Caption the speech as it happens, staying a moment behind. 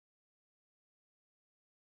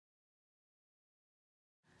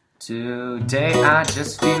Today I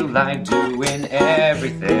just feel like doing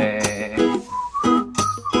everything.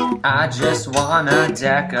 I just wanna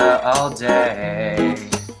DECA all day.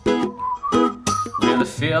 Really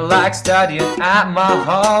feel like studying at my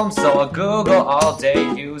home, so I Google all day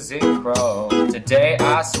using Chrome. Today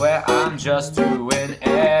I swear I'm just doing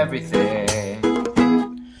everything.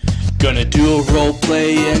 Gonna do a role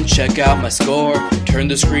play and check out my score. Turn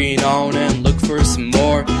the screen on and look for some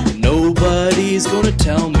more. Nobody's gonna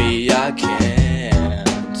tell me I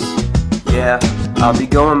can't. Yeah, I'll be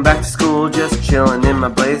going back to school, just chilling in my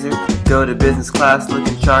blazer. Go to business class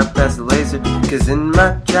looking sharp as a laser. Cause in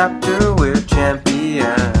my chapter we're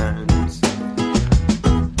champions.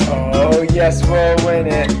 Oh yes, we'll win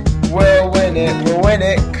it, we'll win it, we'll win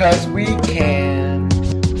it, cause we can.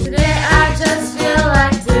 Today I just feel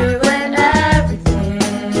like doing everything.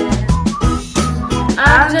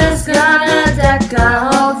 I'm just gonna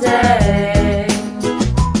DECA all day.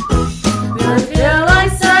 Really feel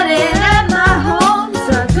like studying at my home,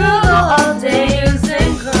 so I Google all day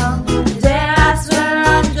using Chrome. Today I swear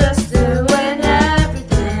I'm just doing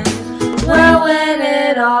everything. We'll win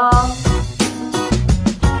it all.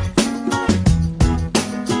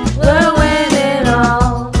 We'll win it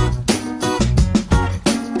all.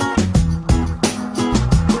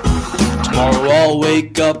 Tomorrow I'll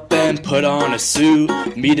wake up and put on a suit,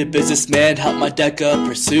 meet a businessman, help my DECA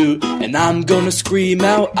pursuit, and I'm gonna scream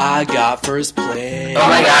out, I got first place. Oh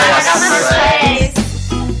my God, I got First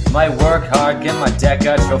place. Might work hard, get my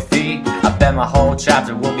DECA trophy. I bet my whole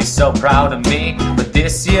chapter will be so proud of me. But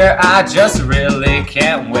this year I just really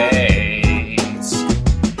can't wait.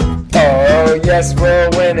 Oh yes, we'll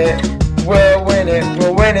win it, we'll win it,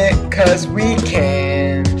 we'll win it, cause we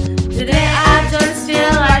can.